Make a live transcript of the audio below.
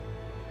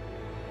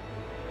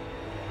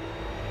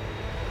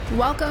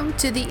Welcome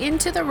to the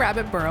Into the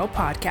Rabbit Burrow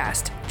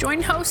podcast.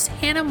 Join hosts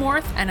Hannah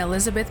Morth and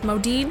Elizabeth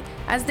Modine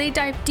as they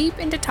dive deep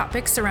into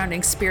topics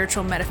surrounding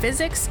spiritual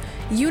metaphysics,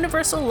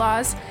 universal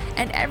laws,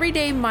 and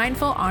everyday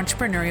mindful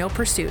entrepreneurial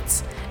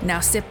pursuits. Now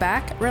sit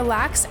back,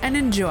 relax, and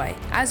enjoy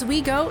as we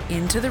go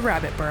into the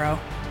rabbit burrow.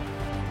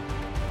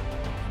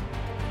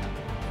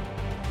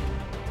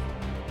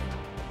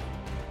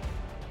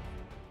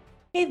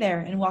 Hey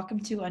there, and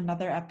welcome to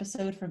another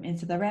episode from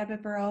Into the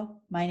Rabbit Burrow.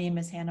 My name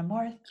is Hannah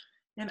Morth.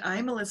 And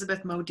I'm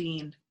Elizabeth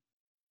Modine.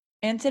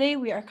 And today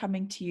we are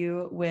coming to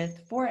you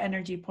with 4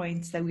 energy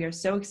points that we are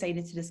so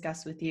excited to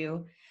discuss with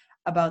you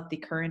about the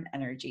current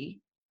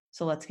energy.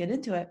 So let's get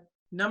into it.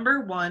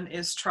 Number 1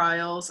 is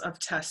trials of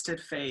tested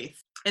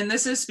faith. And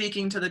this is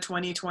speaking to the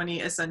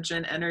 2020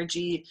 Ascension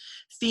energy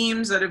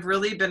themes that have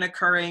really been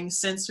occurring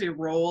since we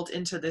rolled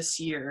into this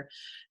year.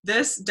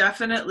 This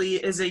definitely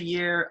is a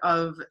year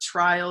of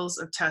trials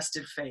of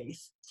tested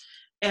faith.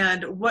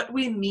 And what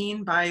we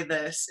mean by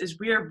this is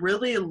we are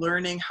really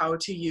learning how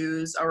to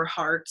use our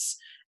hearts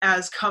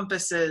as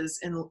compasses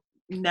in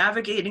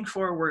navigating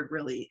forward,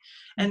 really.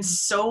 And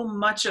so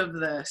much of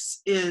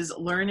this is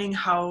learning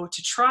how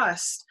to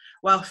trust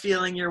while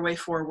feeling your way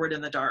forward in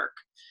the dark.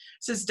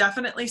 This is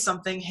definitely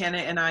something Hannah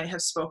and I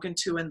have spoken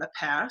to in the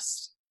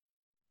past.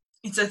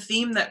 It's a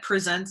theme that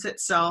presents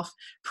itself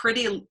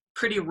pretty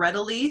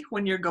readily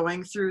when you're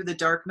going through the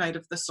dark night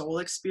of the soul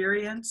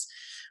experience,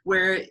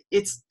 where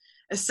it's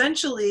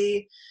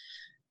essentially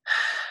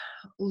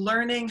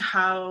learning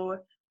how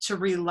to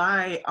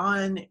rely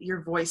on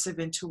your voice of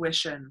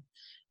intuition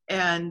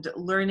and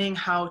learning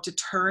how to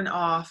turn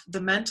off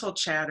the mental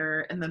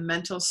chatter and the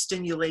mental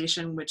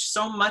stimulation, which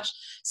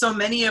so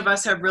many of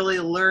us have really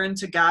learned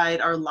to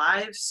guide our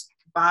lives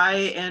by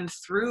and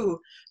through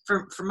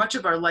for much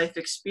of our life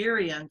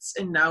experience.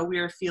 And now we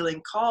are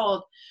feeling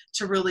called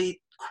to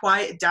really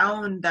quiet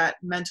down that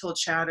mental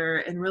chatter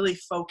and really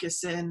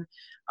focus in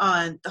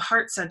on the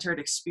heart-centered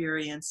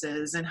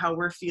experiences and how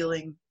we're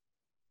feeling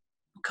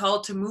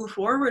called to move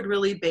forward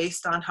really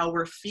based on how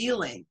we're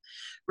feeling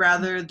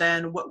rather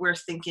than what we're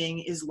thinking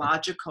is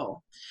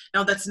logical.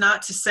 Now, that's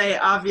not to say,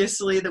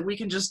 obviously, that we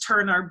can just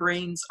turn our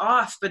brains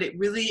off, but it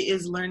really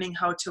is learning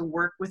how to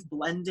work with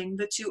blending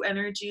the two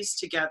energies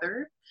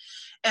together.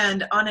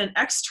 And on an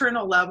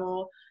external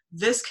level,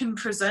 this can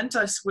present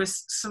us with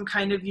some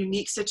kind of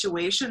unique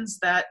situations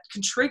that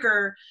can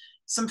trigger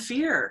some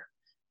fear,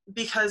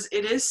 because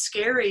it is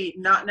scary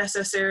not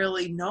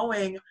necessarily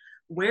knowing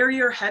where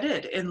you're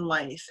headed in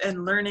life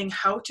and learning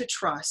how to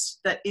trust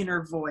that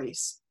inner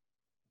voice.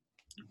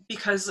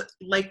 Because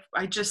like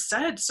I just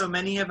said, so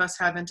many of us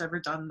haven't ever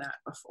done that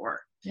before.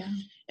 Yeah.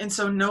 And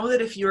so know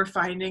that if you're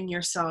finding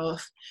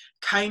yourself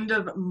kind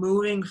of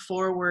moving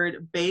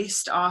forward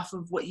based off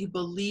of what you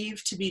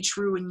believe to be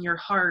true in your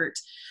heart,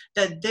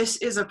 that this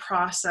is a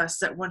process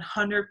that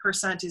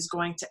 100% is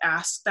going to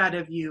ask that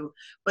of you,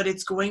 but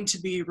it's going to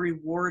be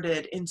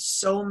rewarded in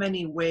so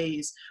many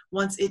ways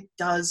once it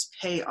does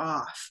pay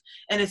off.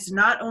 And it's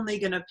not only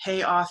going to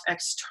pay off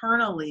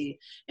externally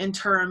in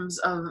terms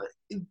of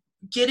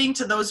getting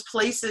to those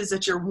places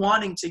that you're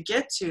wanting to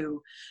get to,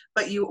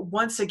 but you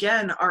once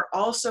again are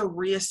also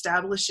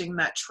reestablishing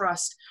that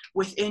trust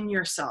within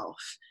yourself,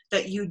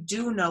 that you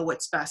do know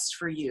what's best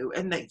for you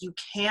and that you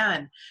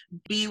can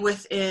be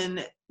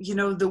within,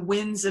 the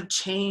winds of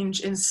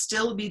change and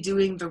still be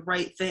doing the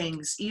right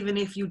things, even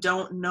if you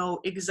don't know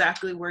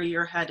exactly where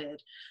you're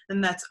headed,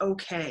 and that's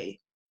okay.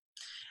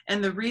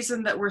 And the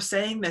reason that we're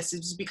saying this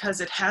is because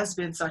it has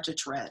been such a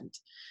trend.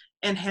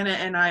 And Hannah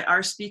and I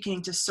are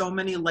speaking to so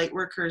many light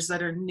workers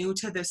that are new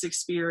to this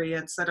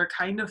experience, that are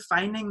kind of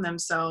finding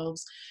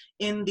themselves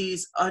in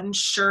these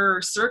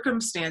unsure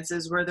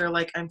circumstances where they're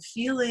like, I'm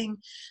feeling,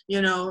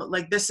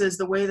 like this is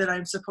the way that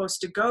I'm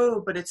supposed to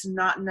go, but it's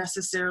not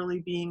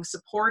necessarily being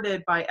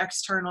supported by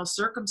external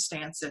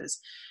circumstances.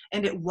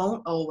 And it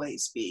won't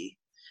always be.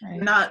 Right.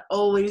 You're not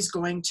always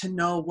going to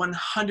know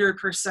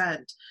 100%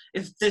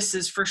 if this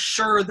is for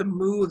sure the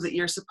move that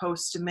you're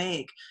supposed to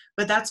make.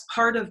 But that's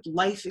part of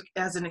life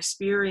as an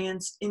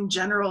experience in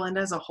general and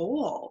as a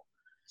whole,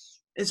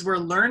 is we're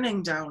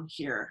learning down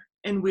here.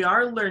 And we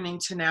are learning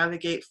to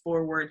navigate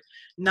forward,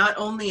 not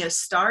only as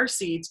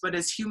starseeds, but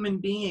as human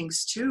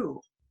beings too.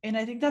 And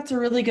I think that's a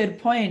really good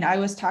point. I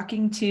was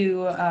talking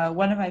to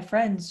one of my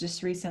friends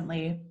just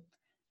recently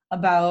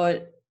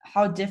about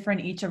how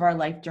different each of our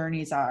life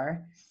journeys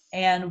are.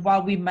 And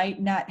while we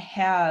might not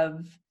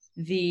have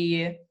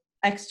the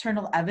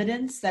external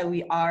evidence that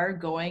we are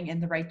going in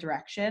the right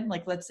direction,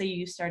 like let's say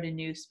you start a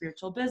new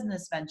spiritual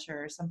business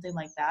venture or something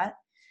like that,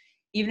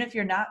 even if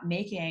you're not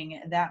making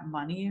that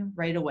money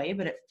right away,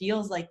 but it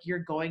feels like you're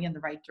going in the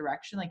right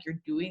direction, like you're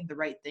doing the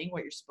right thing,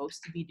 what you're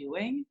supposed to be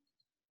doing,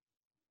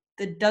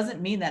 that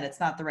doesn't mean that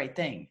it's not the right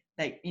thing,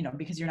 that,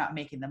 because you're not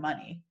making the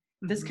money.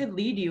 This could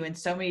lead you in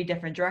so many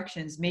different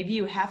directions. Maybe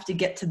you have to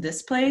get to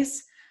this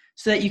place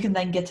so that you can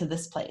then get to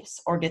this place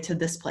or get to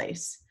this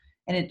place.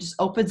 And it just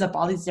opens up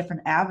all these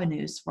different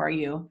avenues for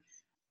you.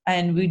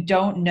 And we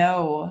don't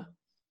know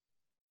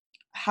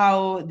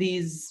how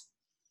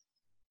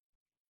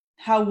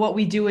how what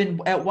we do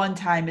at one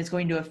time is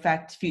going to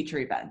affect future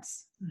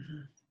events.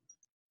 Mm-hmm.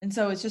 And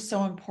so it's just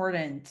so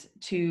important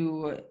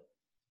to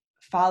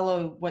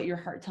follow what your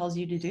heart tells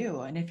you to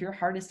do. And if your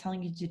heart is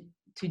telling you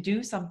to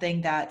do something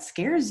that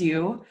scares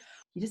you,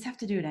 you just have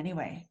to do it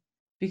anyway,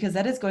 because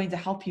that is going to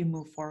help you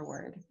move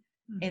forward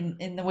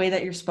in the way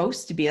that you're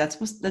supposed to be.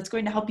 That's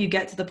going to help you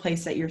get to the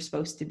place that you're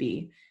supposed to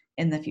be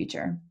in the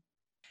future.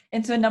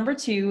 And so number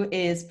 2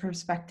 is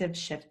perspective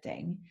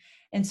shifting.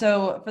 And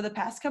so for the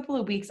past couple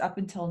of weeks up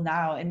until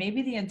now, and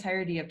maybe the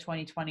entirety of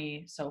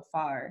 2020 so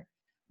far,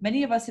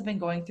 many of us have been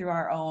going through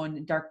our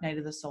own dark night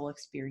of the soul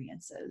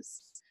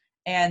experiences.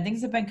 And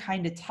things have been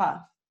kind of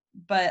tough.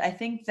 But I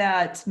think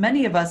that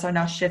many of us are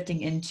now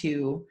shifting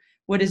into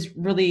what is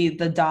really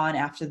the dawn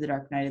after the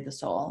dark night of the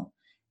soul.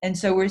 And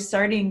so we're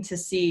starting to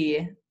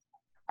see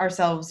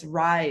ourselves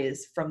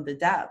rise from the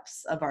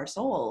depths of our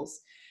souls.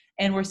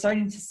 And we're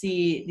starting to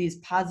see these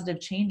positive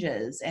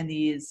changes and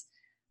these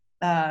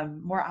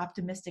more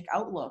optimistic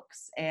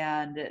outlooks.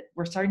 And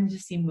we're starting to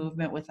see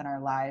movement within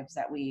our lives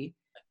that we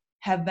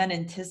have been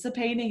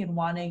anticipating and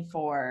wanting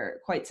for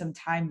quite some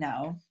time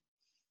now.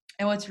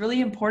 And what's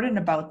really important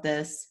about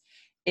this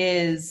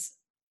is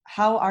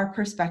how our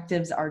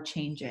perspectives are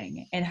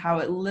changing, and how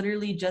it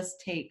literally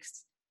just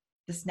takes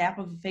the snap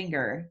of a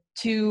finger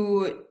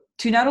to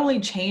not only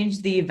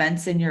change the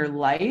events in your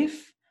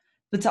life,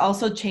 but to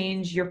also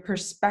change your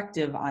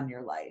perspective on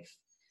your life.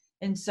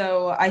 And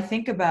so I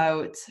think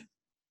about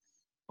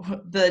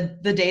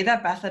the day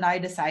that Beth and I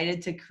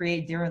decided to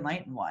create Dear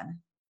Enlightened One.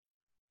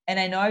 And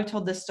I know I've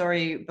told this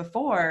story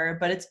before,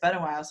 but it's been a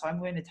while, so I'm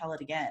going to tell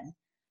it again.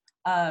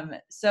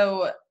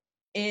 So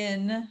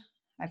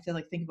I feel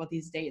like think about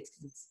these dates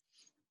because it's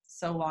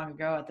so long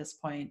ago at this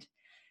point.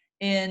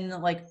 In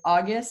like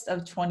August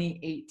of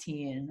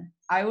 2018,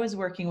 I was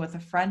working with a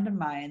friend of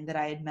mine that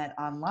I had met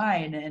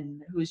online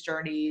and whose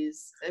journey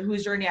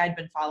I'd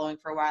been following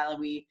for a while.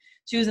 And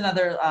she was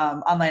another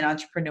online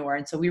entrepreneur.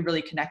 And so we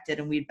really connected,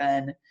 and we'd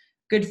been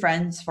good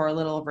friends for a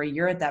little over a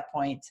year at that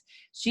point.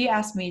 She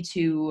asked me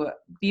to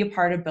be a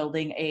part of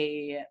building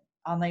a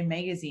online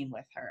magazine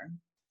with her.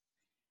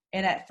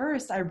 And at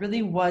first I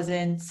really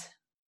wasn't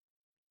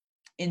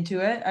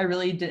into it.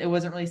 It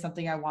wasn't really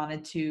something I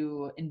wanted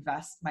to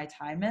invest my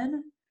time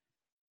in.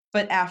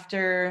 But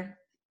after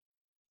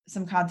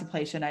some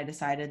contemplation, I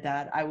decided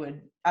that I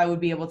would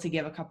be able to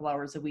give a couple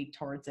hours a week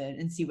towards it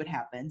and see what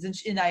happens.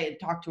 And I had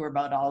talked to her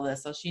about all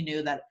this, so she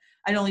knew that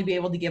I'd only be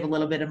able to give a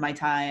little bit of my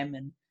time,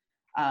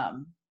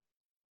 and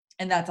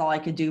that's all I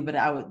could do. But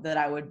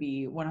I would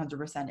be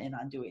 100% in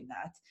on doing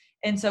that.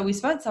 And so we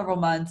spent several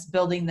months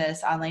building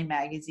this online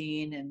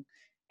magazine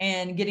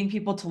and getting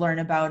people to learn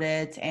about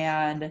it.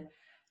 And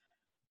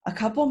a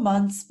couple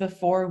months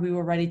before we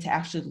were ready to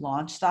actually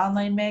launch the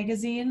online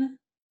magazine,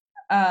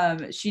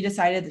 she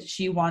decided that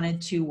she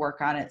wanted to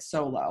work on it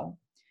solo.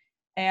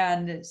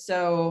 And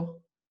so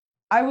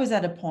I was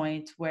at a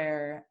point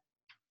where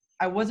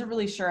I wasn't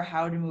really sure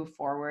how to move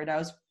forward. I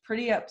was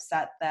pretty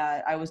upset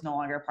that I was no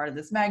longer a part of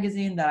this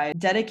magazine that I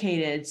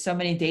dedicated so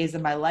many days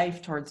of my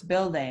life towards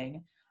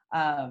building.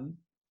 And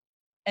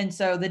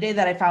so the day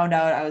that I found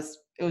out,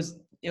 it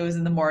was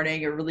in the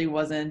morning. It really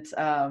wasn't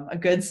a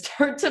good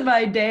start to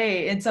my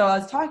day. And so I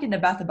was talking to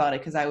Beth about it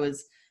because I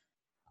was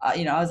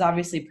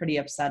obviously pretty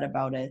upset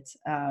about it,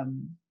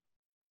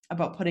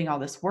 about putting all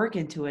this work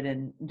into it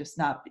and just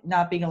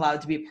not being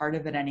allowed to be a part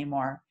of it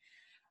anymore.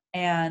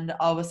 And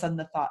all of a sudden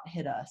the thought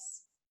hit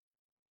us.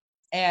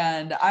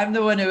 And I'm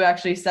the one who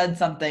actually said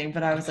something,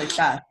 but I was like,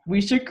 Beth, we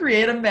should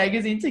create a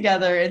magazine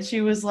together. And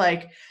she was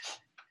like,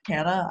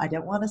 Hannah, I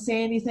didn't want to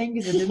say anything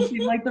because it didn't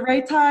seem like the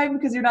right time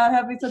because you're not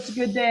having such a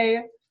good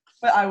day.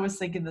 But I was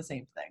thinking the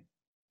same thing.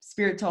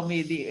 Spirit told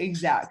me the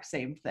exact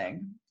same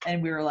thing.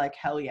 And we were like,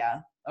 hell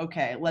yeah.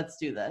 Okay, let's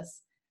do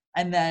this.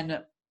 And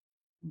then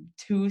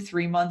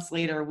 2-3 months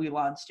later, we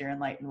launched Dear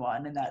Enlightened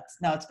One. And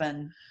now it's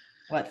been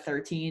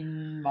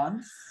 13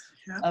 months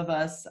of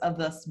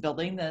us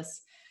building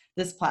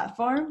this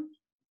platform.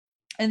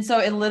 And so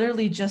it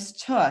literally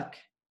just took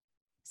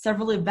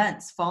several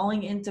events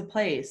falling into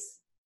place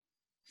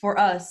for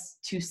us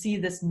to see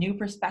this new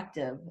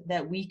perspective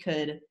that we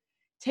could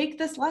take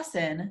this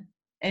lesson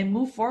and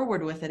move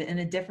forward with it in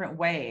a different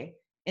way,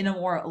 in a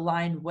more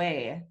aligned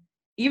way,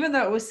 even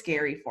though it was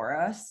scary for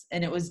us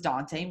and it was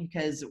daunting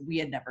because we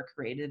had never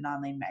created an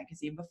online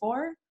magazine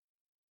before.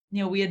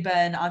 We had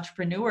been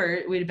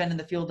in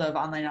the field of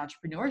online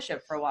entrepreneurship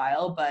for a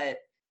while, but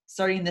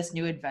starting this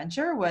new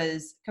adventure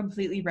was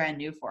completely brand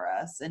new for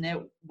us. And it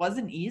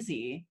wasn't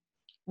easy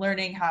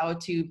learning how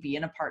to be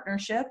in a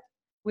partnership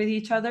with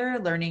each other,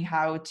 learning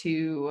how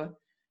to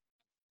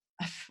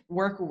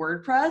work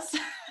WordPress,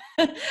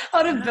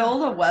 how to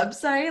build a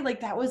website. Like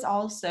that was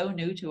all so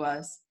new to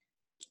us.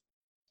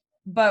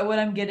 But what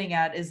I'm getting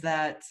at is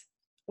that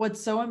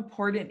what's so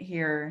important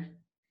here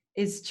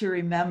is to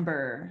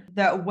remember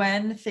that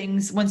when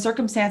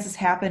circumstances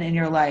happen in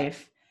your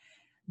life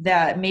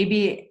that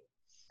maybe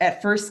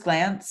at first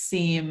glance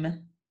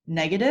seem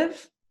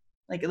negative,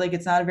 like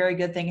it's not a very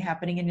good thing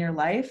happening in your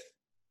life,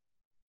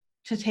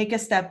 to take a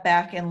step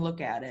back and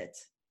look at it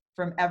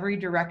from every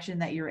direction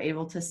that you're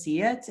able to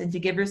see it, and to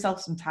give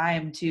yourself some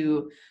time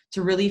to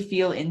really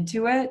feel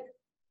into it,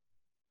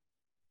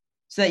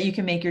 so that you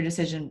can make your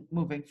decision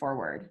moving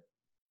forward,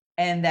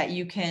 and that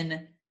you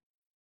can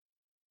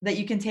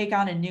take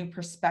on a new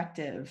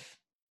perspective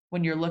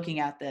when you're looking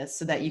at this,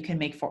 so that you can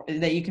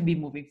that you can be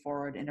moving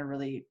forward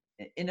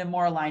in a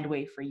more aligned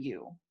way for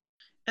you.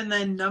 And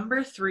then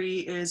number 3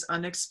 is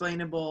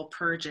unexplainable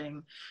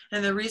purging.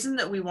 And the reason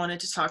that we wanted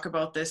to talk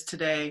about this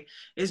today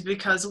is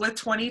because with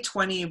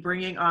 2020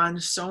 bringing on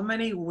so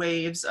many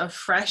waves of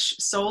fresh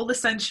soul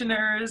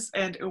ascensioners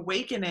and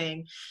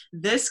awakening,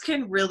 this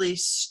can really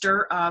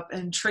stir up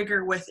and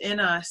trigger within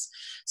us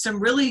some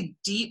really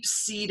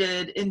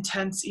deep-seated,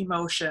 intense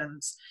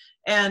emotions.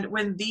 And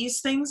when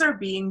these things are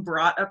being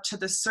brought up to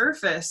the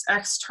surface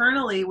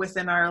externally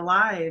within our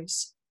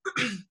lives,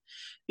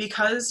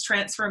 because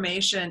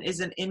transformation is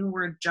an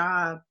inward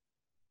job,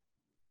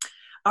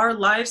 our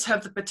lives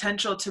have the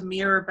potential to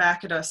mirror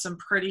back at us some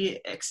pretty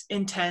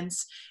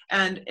intense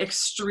and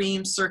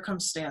extreme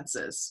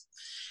circumstances.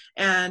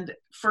 And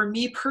for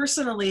me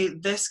personally,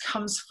 this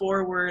comes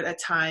forward at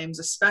times,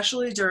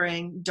 especially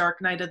during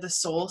dark night of the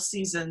soul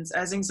seasons,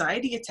 as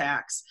anxiety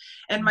attacks.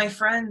 And my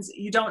friends,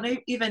 you don't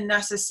even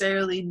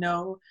necessarily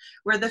know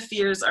where the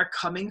fears are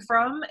coming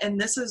from. And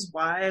this is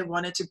why I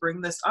wanted to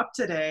bring this up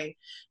today,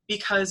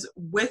 because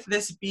with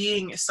this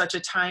being such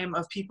a time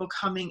of people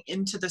coming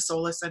into the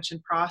soul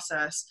ascension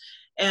process,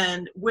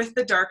 and with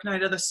the dark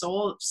night of the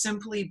soul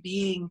simply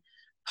being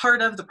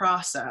part of the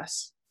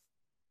process,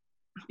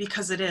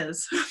 because it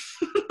is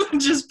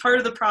just part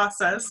of the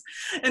process.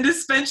 And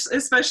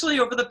especially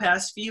over the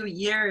past few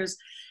years,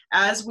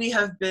 as we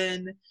have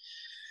been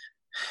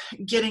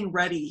getting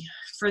ready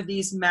for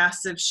these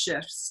massive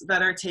shifts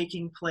that are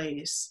taking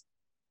place,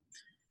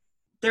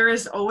 there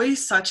is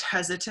always such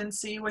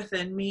hesitancy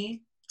within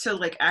me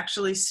to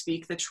actually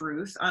speak the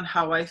truth on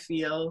how I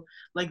feel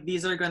like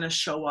these are going to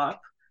show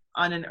up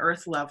on an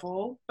earth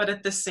level. But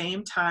at the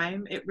same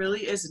time, it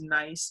really is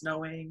nice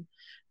knowing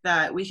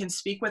that we can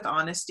speak with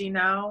honesty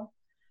now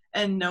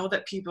and know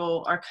that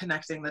people are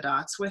connecting the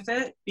dots with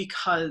it,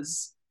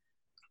 because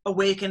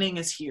awakening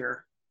is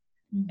here.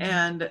 Mm-hmm.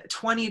 And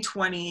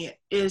 2020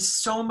 is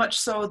so much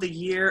so the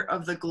year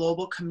of the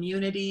global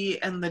community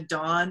and the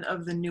dawn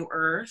of the new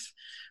earth,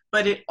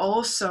 but it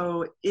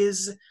also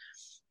is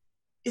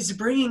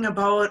bringing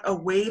about a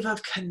wave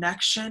of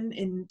connection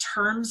in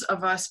terms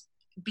of us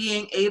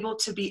being able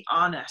to be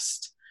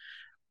honest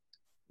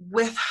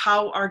with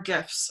how our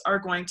gifts are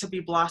going to be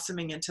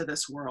blossoming into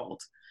this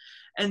world.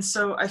 And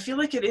so I feel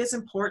like it is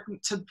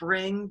important to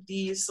bring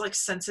these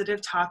sensitive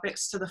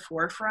topics to the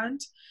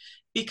forefront,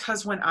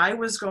 because when I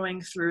was going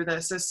through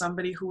this as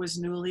somebody who was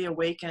newly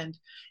awakened,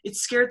 it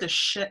scared the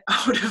shit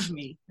out of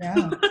me.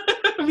 Yeah.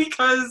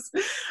 Because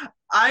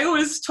I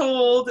was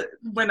told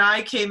when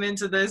I came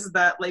into this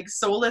that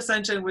soul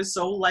ascension was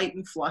so light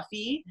and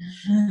fluffy.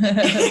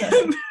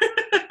 And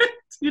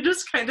you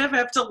just kind of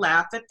have to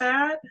laugh at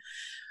that,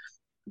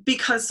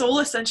 because soul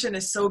ascension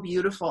is so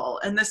beautiful.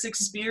 And this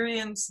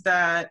experience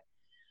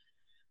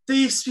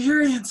the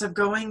experience of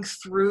going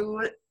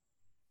through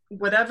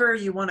whatever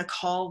you want to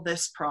call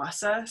this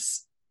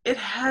process, it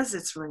has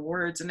its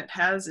rewards and it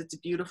has its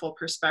beautiful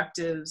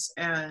perspectives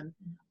and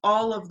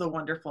all of the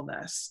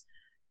wonderfulness.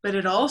 But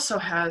it also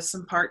has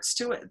some parts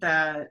to it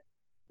that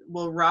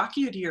will rock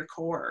you to your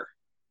core.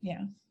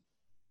 Yeah.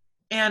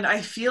 And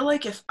I feel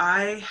like if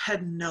I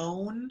had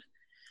known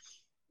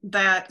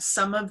that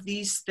some of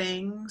these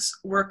things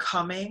were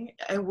coming,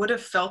 I would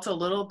have felt a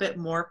little bit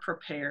more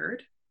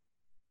prepared.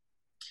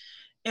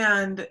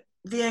 And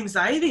the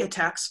anxiety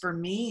attacks for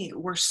me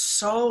were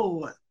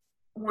so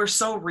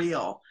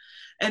real.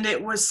 And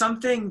it was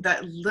something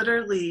that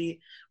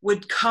literally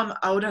would come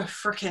out of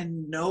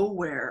freaking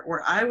nowhere,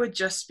 where I would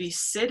just be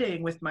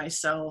sitting with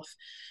myself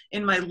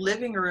in my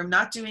living room,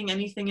 not doing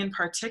anything in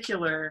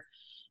particular.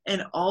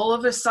 And all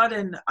of a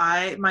sudden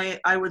I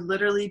would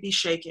literally be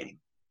shaking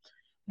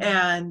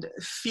and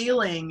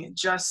feeling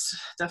just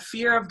the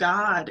fear of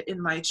God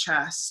in my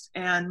chest.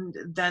 And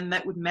then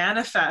that would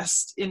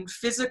manifest in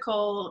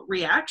physical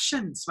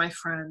reactions, my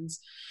friends.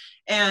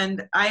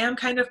 And I am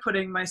kind of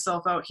putting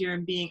myself out here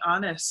and being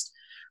honest.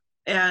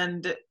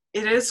 And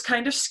it is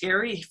kind of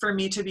scary for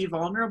me to be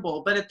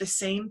vulnerable. But at the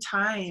same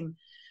time,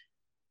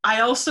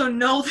 I also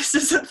know this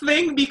is a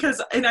thing,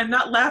 and I'm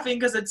not laughing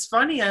because it's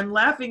funny. I'm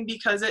laughing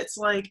because it's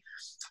I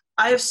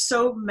have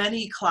so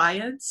many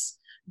clients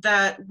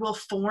that will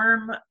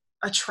form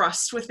a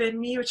trust within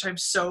me, which I'm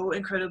so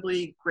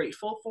incredibly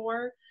grateful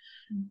for.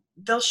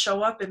 They'll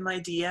show up in my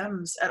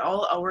DMs at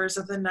all hours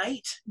of the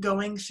night,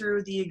 going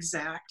through the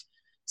exact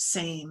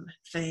same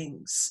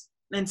things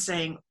and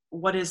saying,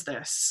 what is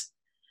this?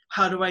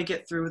 How do I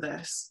get through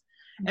this?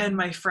 Mm-hmm. And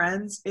my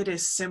friends, it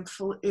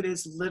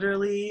is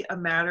literally a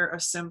matter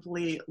of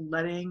simply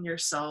letting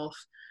yourself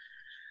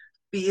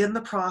be in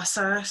the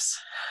process.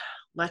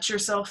 Let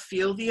yourself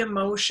feel the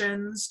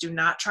emotions. Do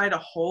not try to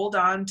hold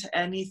on to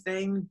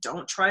anything.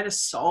 Don't try to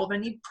solve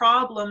any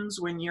problems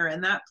when you're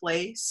in that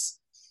place.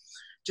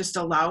 Just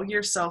allow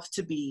yourself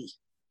to be.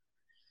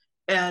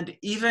 And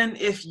even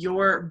if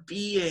your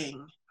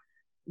being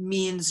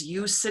means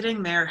you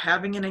sitting there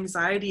having an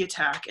anxiety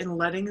attack and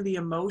letting the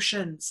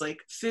emotions like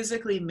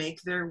physically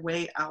make their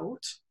way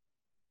out,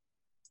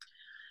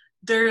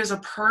 there is a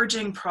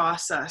purging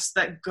process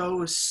that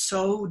goes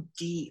so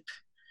deep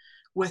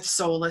with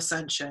soul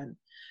ascension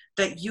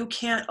that you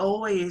can't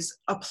always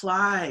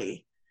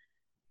apply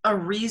a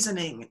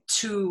reasoning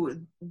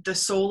to the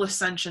soul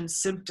ascension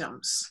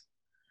symptoms.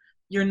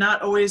 You're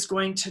not always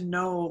going to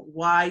know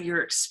why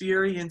you're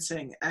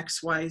experiencing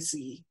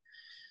XYZ.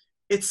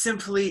 It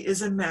simply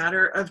is a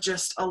matter of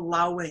just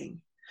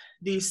allowing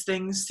these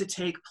things to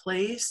take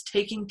place,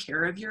 taking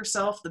care of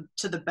yourself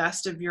to the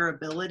best of your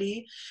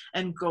ability,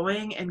 and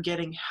going and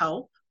getting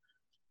help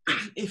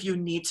if you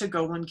need to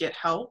go and get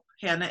help.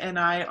 Hannah and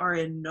I are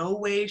in no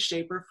way,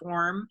 shape, or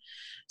form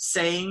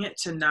saying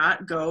to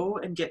not go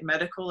and get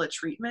medical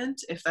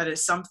treatment if that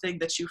is something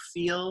that you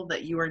feel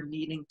that you are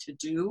needing to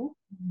do.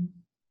 Mm-hmm.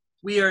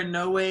 We are in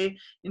no way,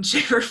 in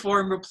shape, or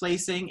form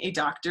replacing a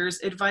doctor's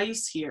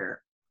advice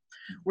here.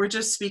 We're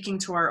just speaking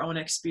to our own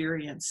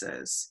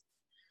experiences.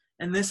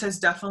 And this has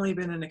definitely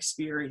been an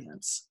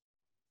experience.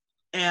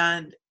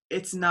 And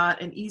it's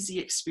not an easy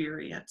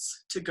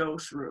experience to go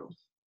through.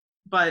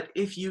 But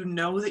if you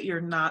know that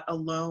you're not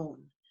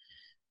alone,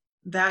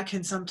 that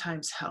can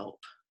sometimes help.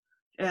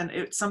 And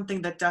it's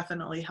something that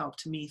definitely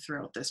helped me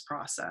throughout this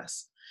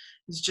process,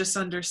 is just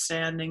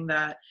understanding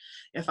that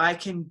if I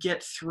can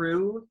get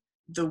through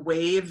the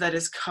wave that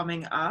is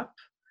coming up,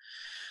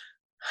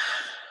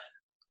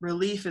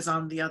 relief is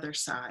on the other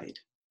side.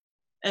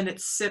 And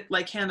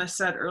like Hannah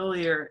said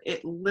earlier,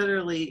 it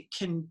literally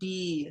can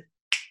be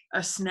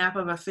a snap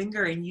of a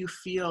finger and you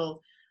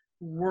feel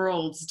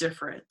worlds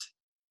different.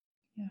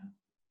 Yeah.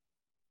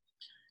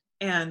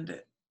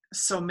 And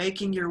so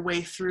making your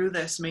way through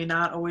this may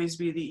not always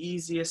be the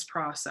easiest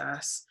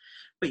process,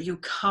 but you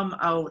come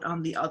out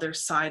on the other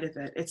side of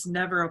it. It's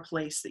never a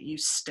place that you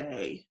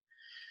stay.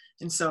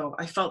 And so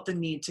I felt the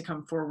need to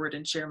come forward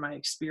and share my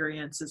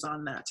experiences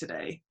on that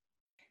today.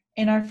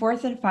 And our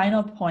fourth and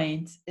final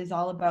point is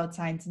all about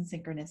signs and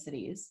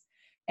synchronicities.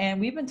 And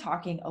we've been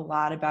talking a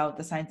lot about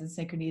the signs and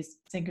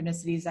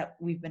synchronicities that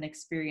we've been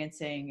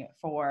experiencing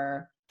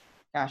for,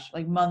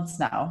 like months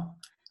now.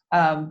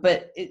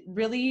 But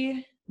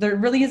there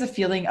really is a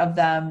feeling of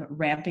them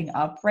ramping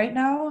up right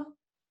now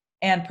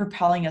and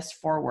propelling us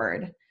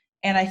forward.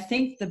 And I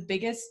think the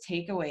biggest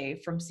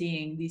takeaway from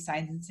seeing these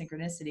signs and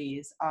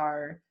synchronicities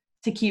are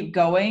to keep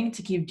going,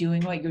 to keep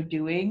doing what you're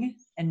doing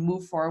and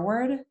move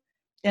forward.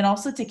 And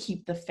also to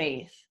keep the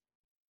faith,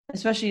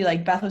 especially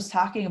like Beth was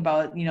talking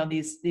about,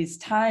 these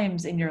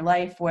times in your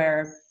life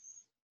where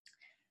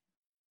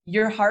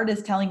your heart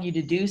is telling you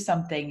to do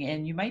something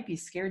and you might be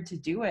scared to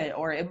do it,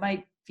 or it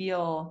might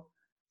feel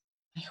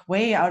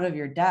way out of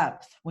your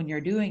depth when you're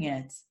doing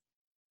it.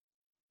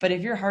 But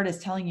if your heart is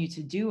telling you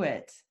to do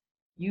it,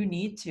 you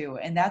need to.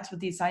 And that's what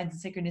these signs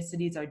and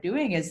synchronicities are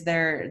doing, is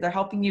they're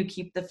helping you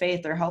keep the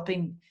faith. They're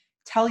helping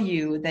tell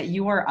you that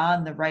you are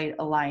on the right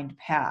aligned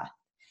path.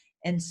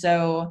 And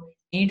so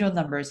angel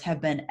numbers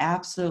have been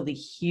absolutely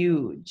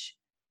huge,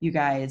 you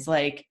guys,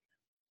 like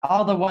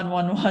all the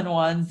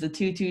 1111s, the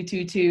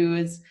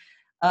 2222s.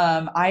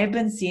 I have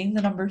been seeing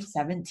the number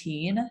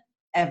 17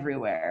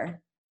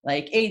 everywhere,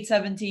 like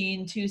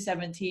 817,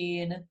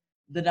 217,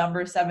 the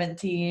number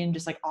 17,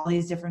 just like all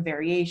these different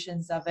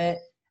variations of it,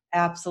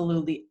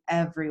 absolutely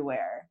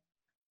everywhere.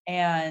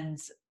 And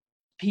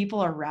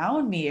people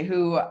around me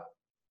who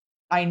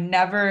I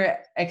never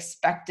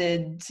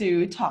expected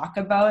to talk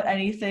about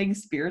anything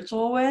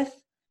spiritual with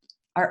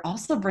are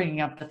also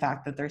bringing up the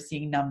fact that they're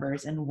seeing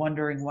numbers and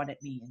wondering what it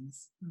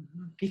means.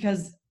 Mm-hmm.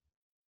 Because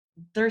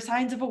they're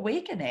signs of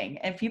awakening,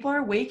 and people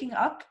are waking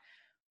up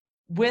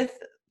with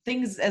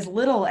things as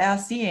little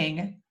as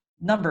seeing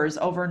numbers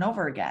over and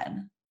over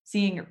again,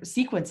 seeing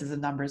sequences of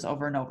numbers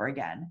over and over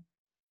again.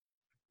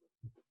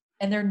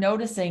 And they're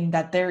noticing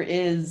that there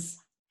is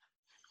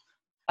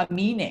a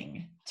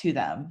meaning to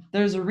them.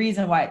 There's a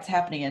reason why it's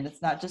happening, and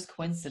it's not just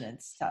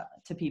coincidence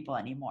to people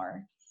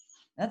anymore.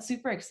 That's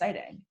super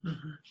exciting.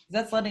 Mm-hmm.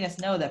 That's letting us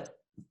know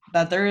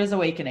that there is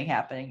awakening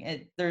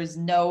happening. There's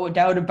no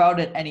doubt about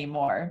it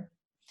anymore.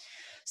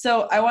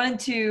 So I wanted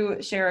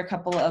to share a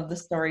couple of the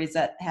stories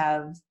that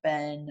have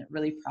been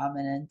really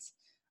prominent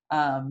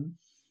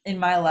in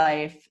my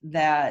life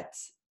that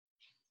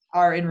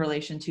are in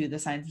relation to the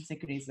signs and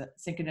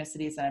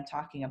synchronicities that I'm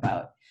talking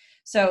about.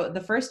 So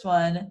the first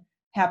one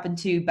happened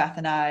to Beth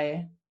and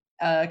I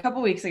a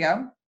couple weeks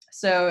ago.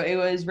 So it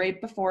was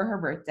right before her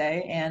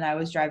birthday, and I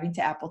was driving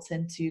to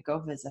Appleton to go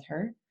visit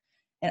her.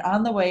 And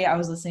on the way, I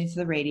was listening to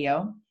the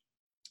radio,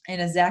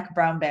 and a Zac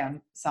Brown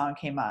Band song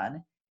came on.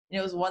 And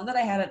it was one that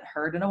I hadn't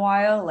heard in a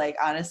while, like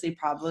honestly,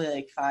 probably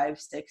like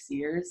 5-6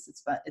 years.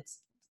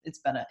 It's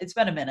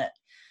been a minute.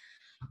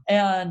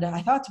 And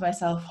I thought to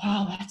myself,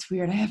 wow, that's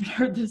weird. I haven't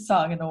heard this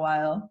song in a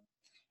while.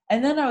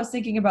 And then I was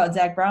thinking about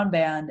Zac Brown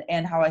Band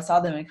and how I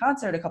saw them in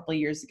concert a couple of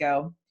years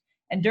ago.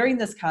 And during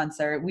this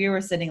concert, we were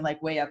sitting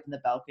like way up in the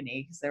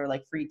balcony because they were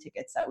like free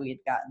tickets that we had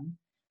gotten.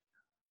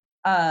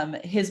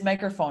 his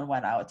microphone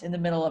went out in the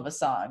middle of a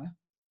song.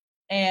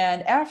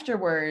 And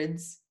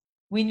afterwards,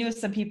 we knew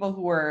some people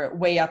who were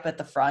way up at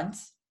the front,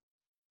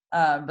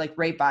 like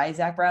right by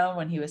Zach Brown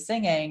when he was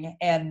singing.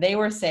 And they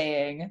were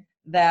saying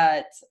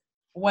that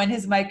when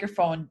his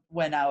microphone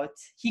went out,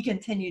 he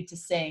continued to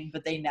sing,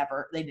 but they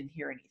didn't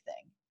hear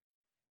anything.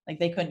 Like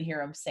they couldn't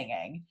hear him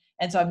singing.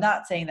 And so I'm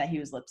not saying that he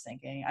was lip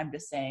syncing. I'm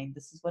just saying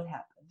this is what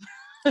happened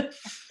at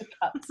the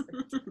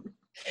concert.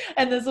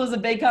 And this was a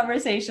big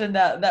conversation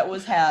that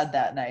was had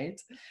that night.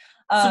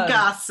 Some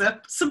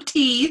gossip, some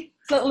tea.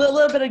 So a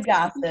little bit of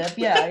gossip.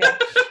 Yeah.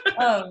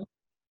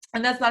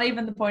 And that's not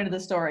even the point of the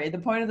story. The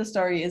point of the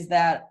story is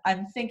that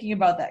I'm thinking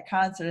about that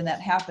concert and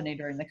that happening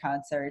during the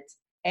concert.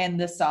 And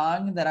the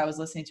song that I was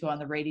listening to on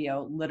the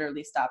radio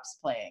literally stops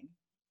playing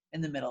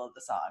in the middle of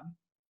the song.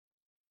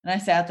 And I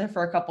sat there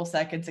for a couple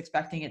seconds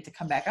expecting it to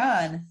come back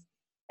on,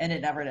 and it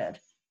never did.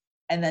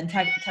 And then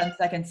 10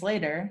 seconds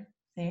later,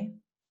 see,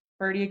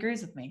 Birdie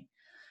agrees with me.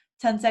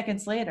 10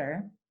 seconds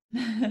later,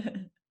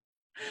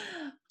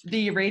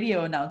 the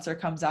radio announcer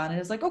comes on and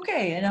is like,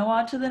 okay, and now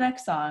on to the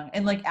next song,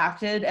 and like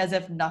acted as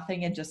if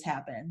nothing had just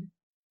happened.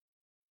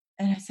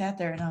 And I sat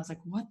there and I was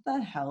like, what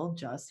the hell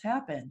just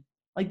happened?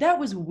 Like, that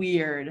was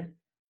weird.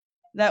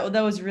 That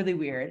was really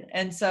weird.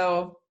 And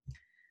so,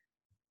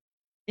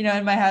 you know,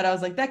 in my head, I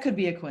was like, that could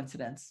be a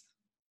coincidence.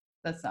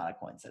 That's not a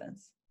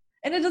coincidence.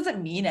 And it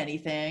doesn't mean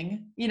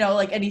anything, you know,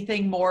 like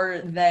anything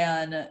more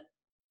than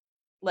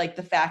like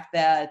the fact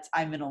that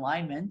I'm in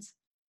alignment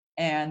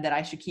and that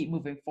I should keep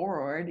moving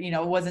forward. You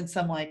know, it wasn't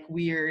some like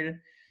weird,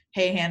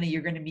 hey, Hannah,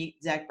 you're going to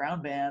meet Zach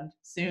Brown Band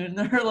soon.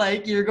 Or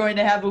like, you're going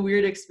to have a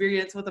weird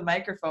experience with a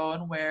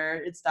microphone where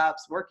it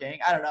stops working.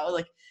 I don't know.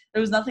 Like, there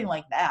was nothing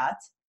like that.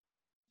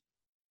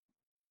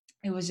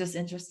 It was just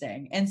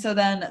interesting. And so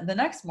then the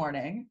next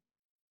morning,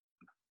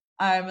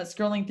 I'm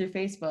scrolling through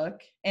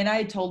Facebook, and I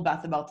had told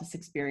Beth about this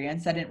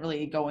experience. I didn't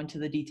really go into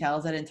the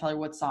details. I didn't tell her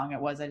what song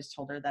it was. I just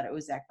told her that it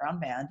was Zach Brown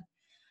Band.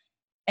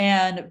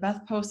 And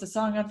Beth posts a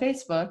song on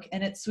Facebook,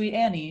 and it's Sweet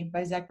Annie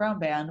by Zach Brown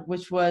Band,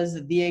 which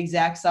was the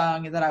exact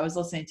song that I was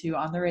listening to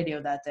on the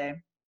radio that day.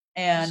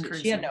 And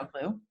she had no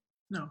clue.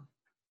 No.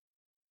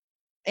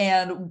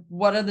 And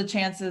what are the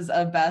chances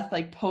of Beth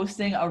like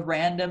posting a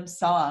random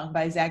song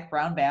by Zach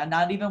Brown Band,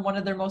 not even one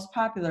of their most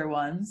popular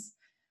ones?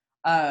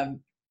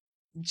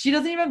 She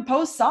doesn't even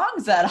post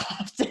songs that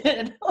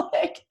often.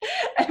 Like,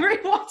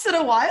 every once in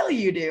a while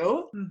you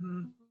do.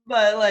 Mm-hmm.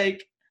 But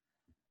like,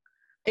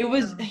 it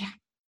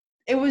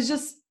was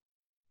just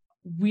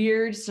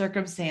weird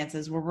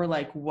circumstances where we're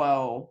like,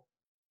 whoa,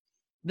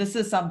 this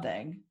is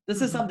something.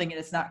 This is something, and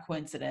it's not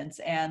coincidence.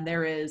 And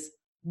there is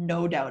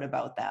no doubt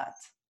about that.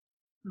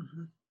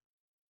 Mm-hmm.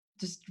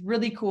 Just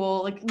really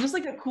cool. Like, just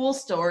like a cool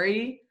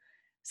story,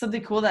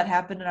 something cool that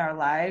happened in our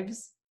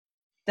lives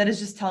that is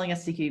just telling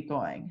us to keep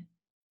going.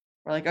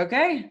 We're like,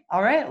 okay,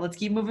 all right, let's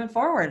keep moving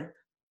forward.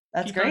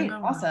 That's great.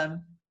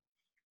 Awesome.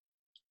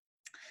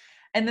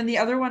 And then the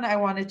other one I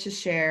wanted to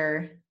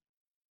share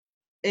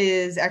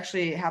is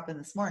actually happened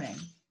this morning.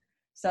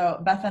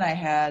 So Beth and I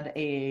had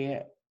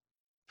a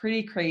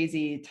pretty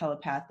crazy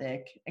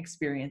telepathic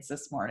experience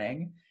this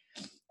morning.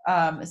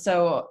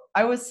 So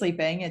I was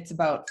sleeping. It's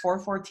about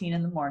 4:14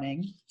 in the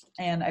morning,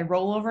 and I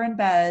roll over in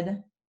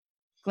bed,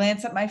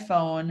 glance at my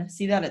phone,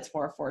 see that it's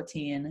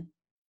 4:14,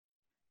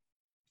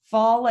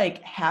 fall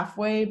like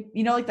halfway,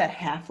 you know, like that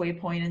halfway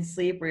point in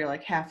sleep where you're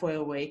like halfway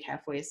awake,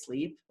 halfway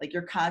asleep. Like,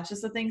 you're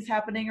conscious of things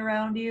happening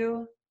around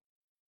you,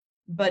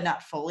 but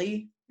not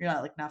fully. You're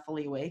not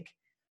fully awake.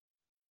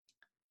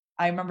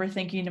 I remember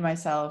thinking to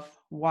myself,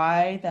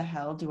 why the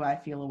hell do I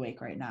feel awake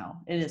right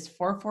now? It is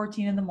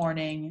 4:14 in the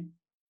morning.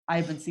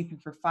 I've been sleeping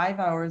for 5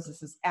 hours.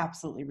 This is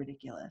absolutely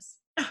ridiculous.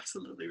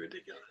 Absolutely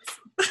ridiculous.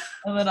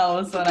 And then all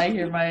of a sudden I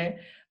hear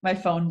my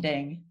phone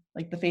ding,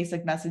 like the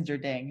Facebook Messenger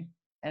ding.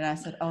 And I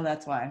said, oh,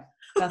 that's why.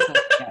 That's what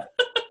I get.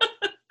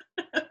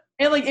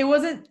 And like,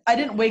 I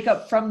didn't wake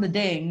up from the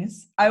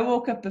dings. I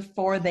woke up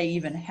before they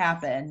even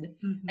happened.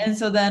 Mm-hmm. And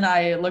so then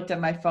I looked at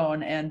my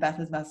phone, and Beth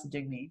is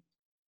messaging me.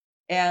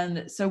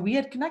 And so we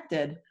had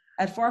connected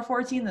at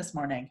 4:14 this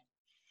morning,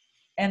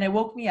 and it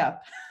woke me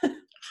up.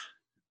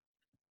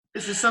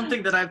 This is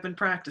something that I've been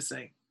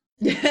practicing.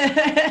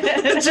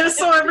 Just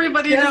so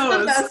everybody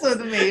knows. Just to mess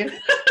with me.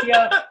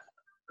 Yep.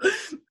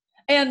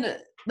 And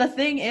the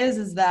thing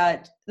is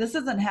that this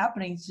isn't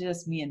happening to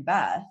just me and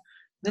Beth.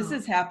 This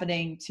is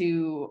happening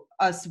to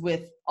us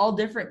with all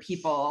different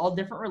people, all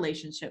different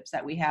relationships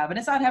that we have. And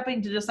it's not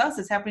happening to just us.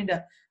 It's happening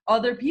to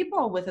other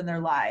people within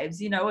their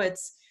lives. You know,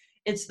 it's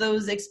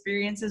those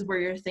experiences where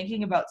you're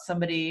thinking about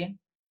somebody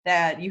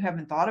that you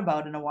haven't thought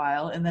about in a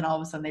while, and then all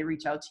of a sudden they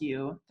reach out to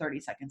you 30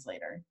 seconds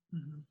later.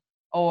 Mm-hmm.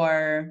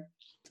 Or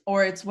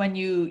it's when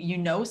you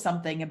know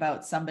something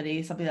about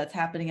something that's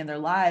happening in their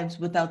lives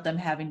without them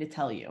having to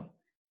tell you.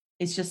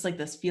 It's just like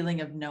this feeling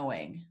of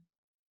knowing.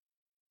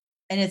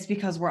 And it's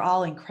because we're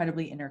all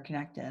incredibly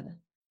interconnected.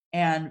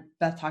 And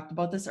Beth talked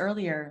about this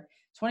earlier.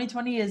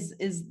 2020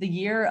 is the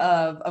year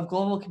of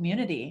global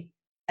community.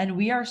 And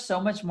we are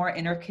so much more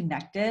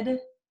interconnected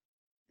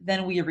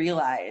than we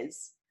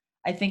realize.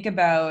 I think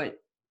about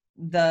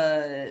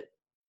the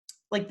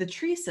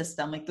tree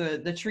system, like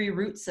the tree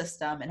root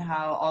system, and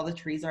how all the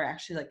trees are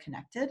actually like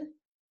connected,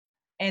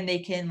 and they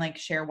can like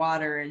share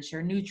water and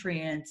share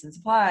nutrients and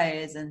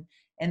supplies, and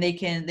they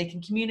can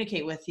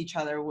communicate with each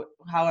other,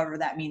 however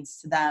that means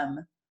to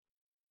them.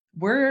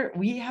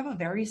 We have a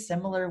very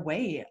similar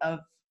way of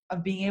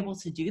being able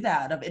to do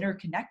that, of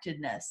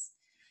interconnectedness.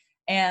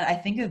 And I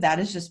think that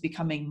is just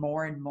becoming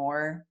more and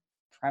more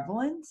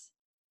prevalent.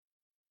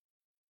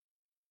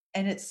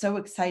 And it's so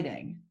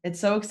exciting. It's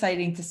so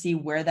exciting to see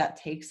where that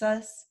takes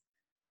us.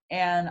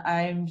 And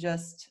I'm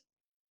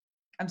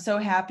so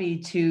happy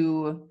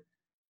to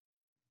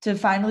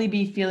finally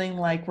be feeling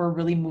like we're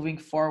really moving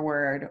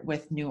forward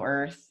with New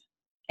Earth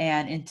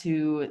and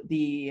into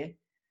the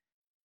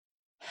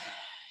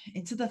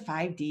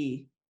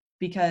 5D.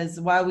 Because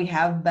while we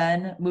have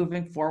been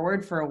moving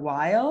forward for a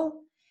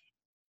while,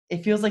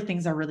 it feels like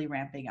things are really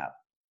ramping up.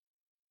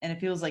 And it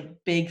feels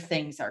like big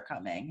things are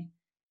coming.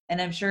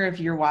 And I'm sure if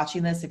you're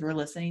watching this, if you're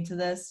listening to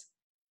this,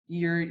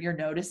 you're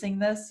noticing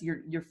this,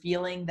 you're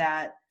feeling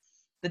that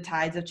the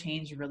tides of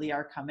change really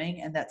are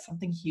coming, and that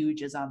something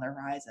huge is on the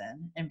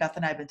horizon. And Beth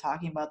and I have been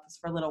talking about this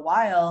for a little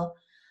while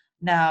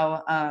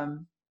now,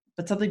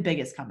 but something big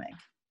is coming.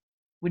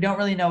 We don't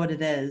really know what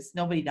it is.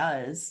 Nobody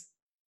does,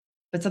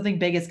 but something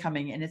big is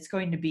coming, and it's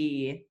going to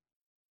be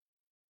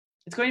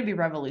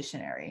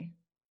revolutionary.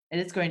 And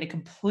it's going to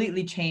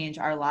completely change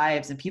our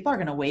lives, and people are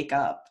going to wake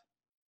up.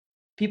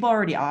 People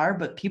already are,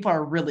 but people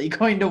are really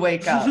going to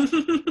wake up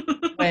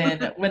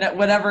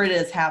whenever it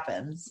is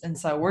happens. And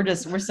so we're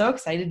so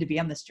excited to be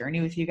on this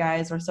journey with you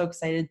guys. We're so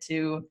excited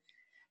to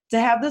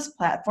have this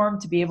platform,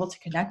 to be able to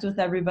connect with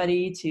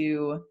everybody,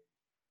 to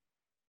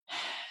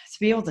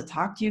be able to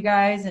talk to you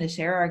guys and to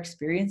share our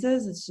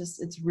experiences.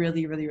 It's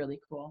really, really, really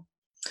cool.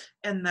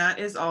 And that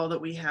is all that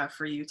we have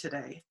for you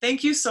today.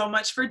 Thank you so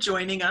much for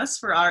joining us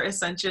for our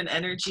Ascension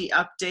Energy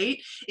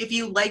Update. If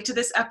you liked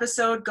this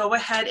episode, go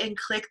ahead and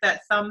click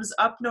that thumbs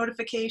up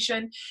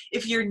notification.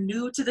 If you're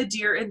new to the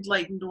Dear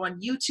Enlightened One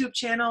YouTube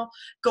channel,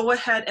 go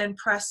ahead and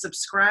press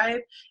subscribe.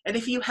 And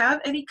if you have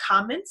any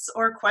comments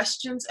or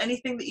questions,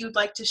 anything that you'd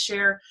like to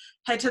share,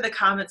 head to the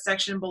comment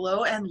section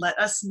below and let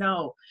us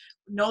know.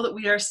 Know that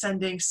we are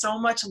sending so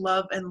much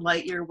love and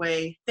light your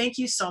way. Thank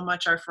you so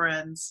much, our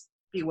friends.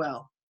 Be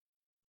well.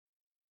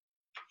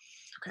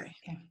 Okay.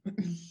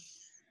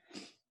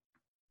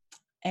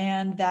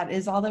 And that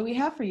is all that we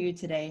have for you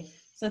today.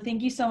 So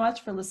thank you so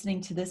much for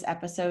listening to this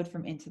episode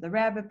from Into the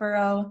Rabbit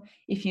Burrow.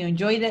 If you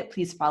enjoyed it,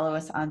 please follow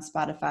us on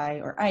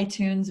Spotify or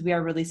iTunes. We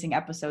are releasing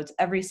episodes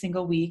every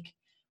single week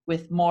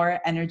with more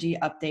energy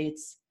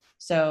updates.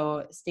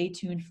 So stay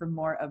tuned for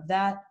more of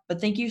that. But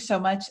thank you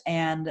so much,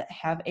 and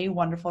have a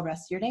wonderful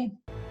rest of your day.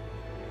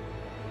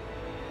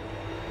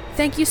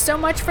 Thank you so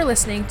much for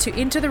listening to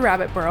Into the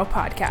Rabbit Burrow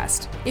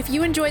podcast. If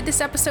you enjoyed this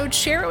episode,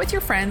 share it with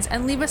your friends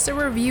and leave us a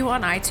review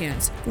on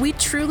iTunes. We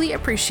truly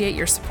appreciate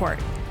your support.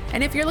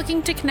 And if you're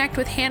looking to connect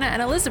with Hannah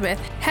and Elizabeth,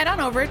 head on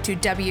over to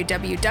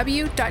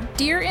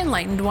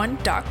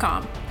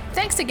www.dearenlightenedone.com.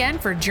 Thanks again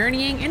for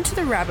journeying into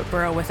the rabbit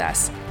burrow with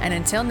us. And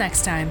until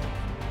next time.